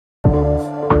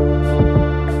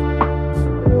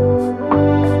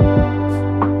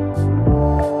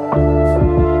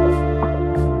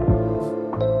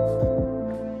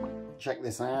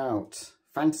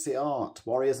fantasy art,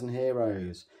 warriors and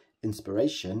heroes,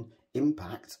 inspiration,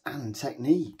 impact and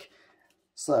technique.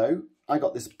 So I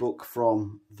got this book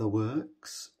from The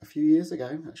Works a few years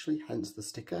ago, actually, hence the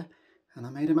sticker, and I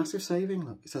made a massive saving.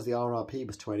 Look, it says the RRP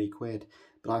was 20 quid,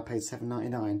 but I paid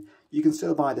 £7.99. You can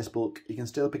still buy this book, you can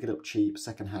still pick it up cheap,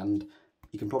 second hand.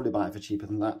 You can probably buy it for cheaper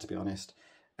than that, to be honest.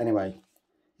 Anyway,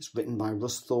 it's written by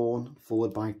Russ Thorne,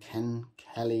 forward by Ken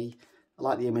Kelly. I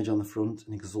like the image on the front,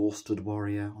 an exhausted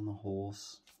warrior on the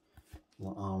horse, a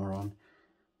lot of armour on.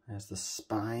 There's the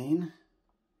spine.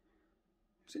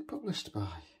 Who's it published by?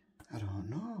 I don't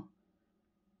know.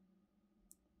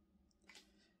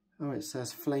 Oh, it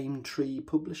says Flame Tree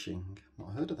Publishing.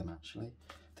 Not heard of them, actually.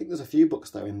 I think there's a few books,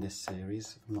 though, in this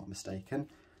series, if I'm not mistaken.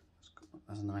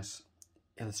 There's a nice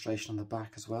illustration on the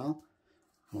back as well.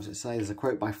 What does it say? There's a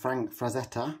quote by Frank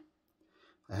Frazetta.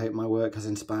 I hope my work has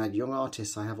inspired young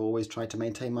artists. I have always tried to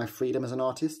maintain my freedom as an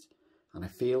artist, and I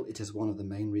feel it is one of the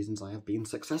main reasons I have been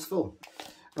successful.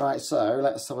 Right, so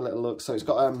let's have a little look. So it's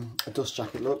got a dust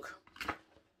jacket look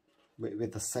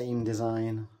with the same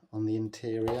design on the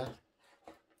interior.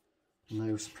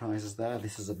 No surprises there.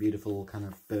 This is a beautiful kind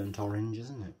of burnt orange,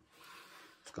 isn't it?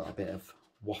 It's got a bit of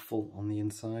waffle on the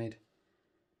inside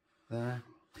there.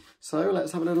 So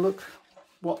let's have a little look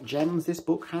what gems this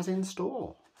book has in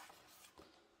store.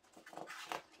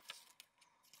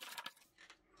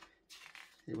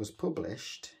 It was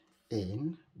published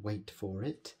in, wait for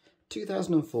it,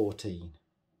 2014.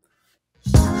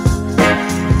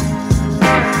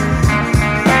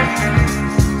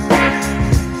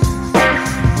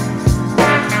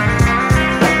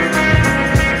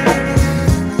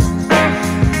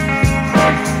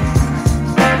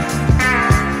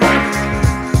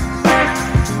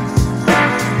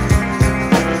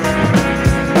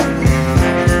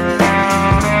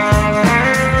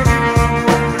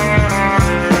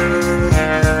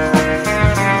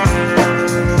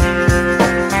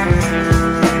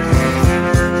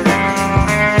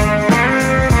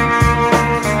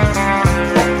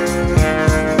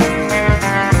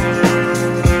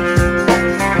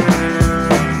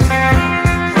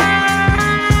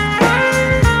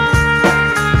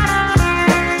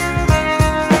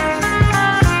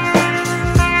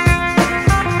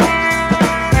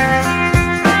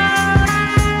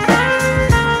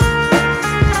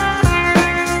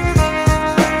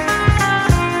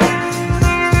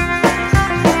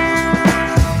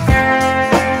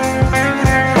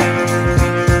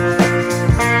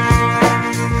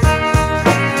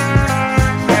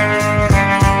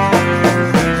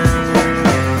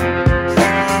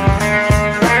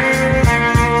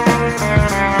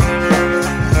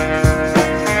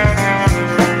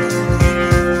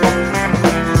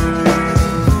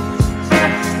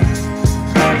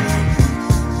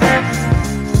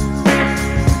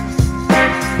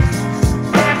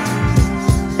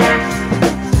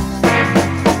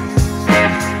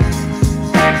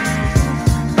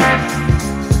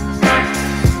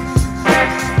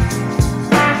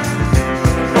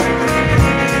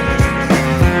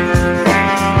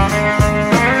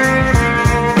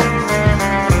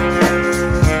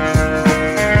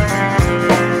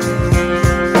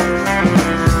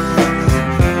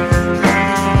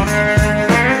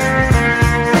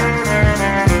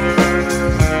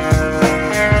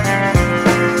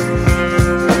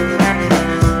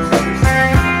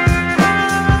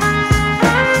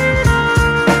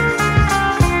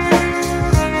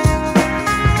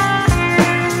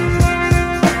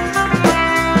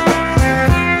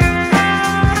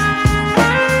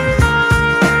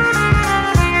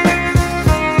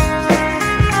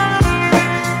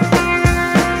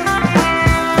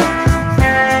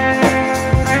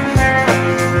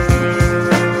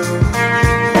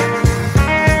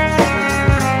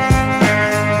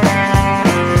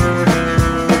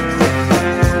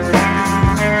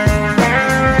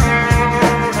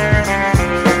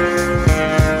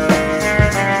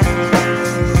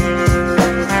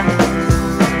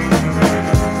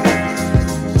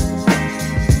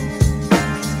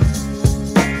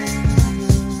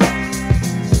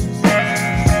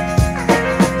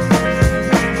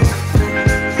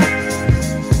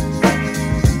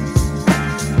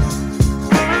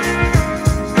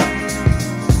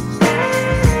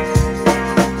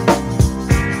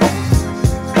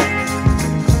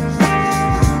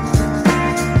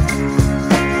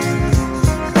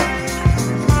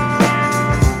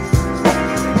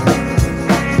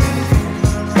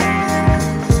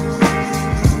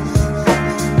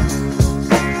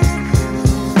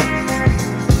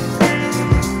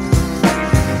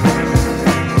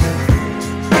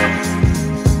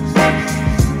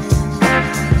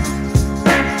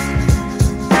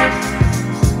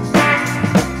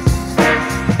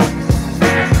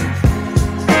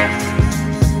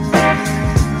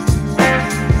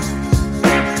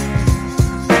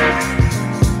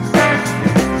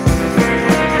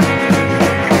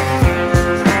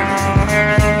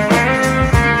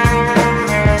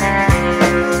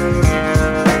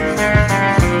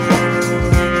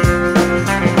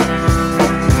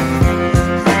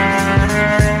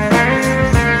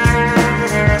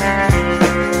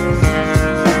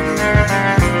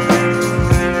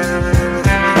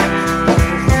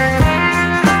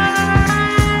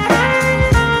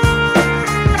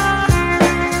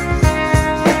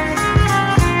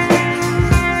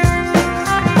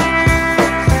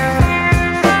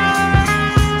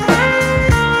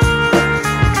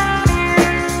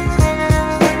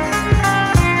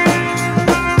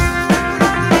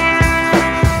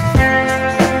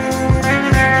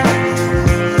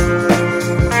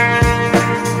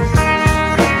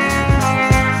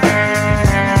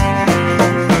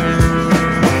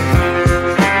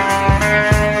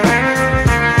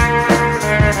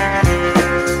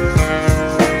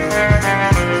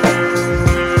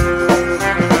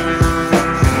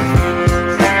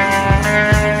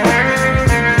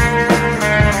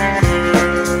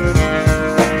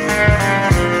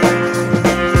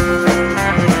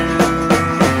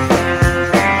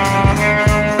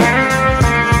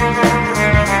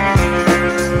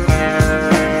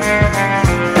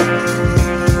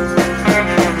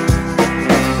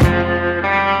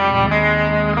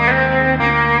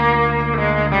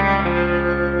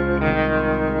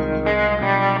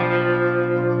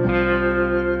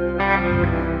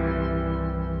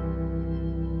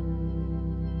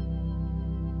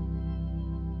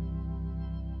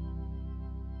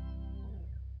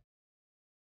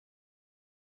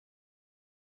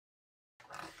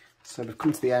 So we've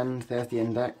come to the end. There's the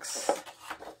index,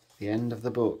 the end of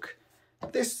the book.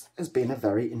 This has been a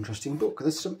very interesting book.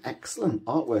 There's some excellent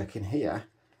artwork in here.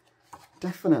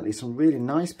 Definitely some really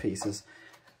nice pieces.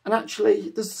 And actually,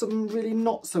 there's some really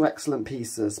not so excellent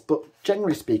pieces, but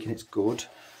generally speaking, it's good.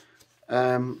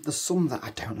 There's some that I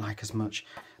don't like as much.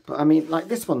 But I mean, like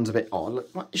this one's a bit odd.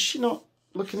 Look, is she not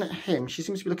looking at him? She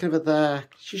seems to be looking over there.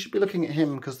 She should be looking at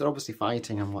him because they're obviously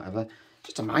fighting and whatever.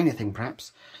 Just a minor thing,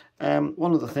 perhaps.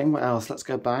 One other thing, what else? Let's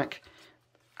go back.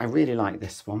 I really like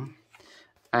this one.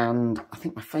 And I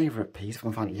think my favourite piece, if I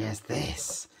can find it, yeah, is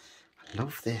this. I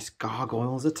love this.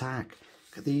 Gargoyles attack.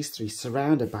 Look at these three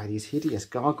surrounded by these hideous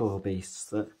gargoyle beasts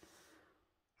that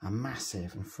are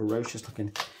massive and ferocious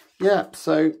looking. Yeah,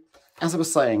 so as I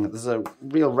was saying, there's a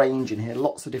real range in here.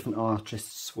 Lots of different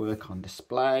artists' work on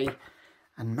display.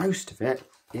 And most of it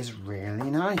is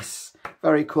really nice.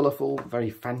 Very colourful, very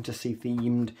fantasy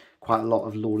themed. Quite a lot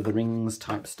of Lord of the Rings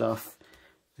type stuff.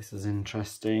 This is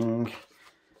interesting.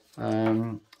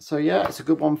 So yeah, it's a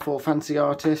good one for fancy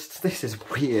artists. This is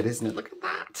weird, isn't it? Look at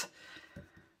that.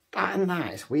 That and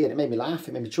that. It's weird. It made me laugh.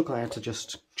 It made me chuckle. I had to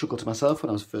just chuckle to myself when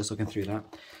I was first looking through that.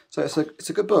 So it's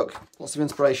a good book. Lots of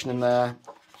inspiration in there.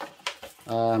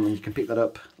 And you can pick that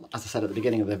up, as I said at the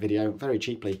beginning of the video, very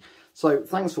cheaply. So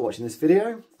thanks for watching this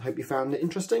video. I hope you found it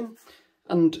interesting.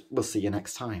 And we'll see you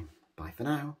next time. Bye for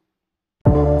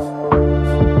now.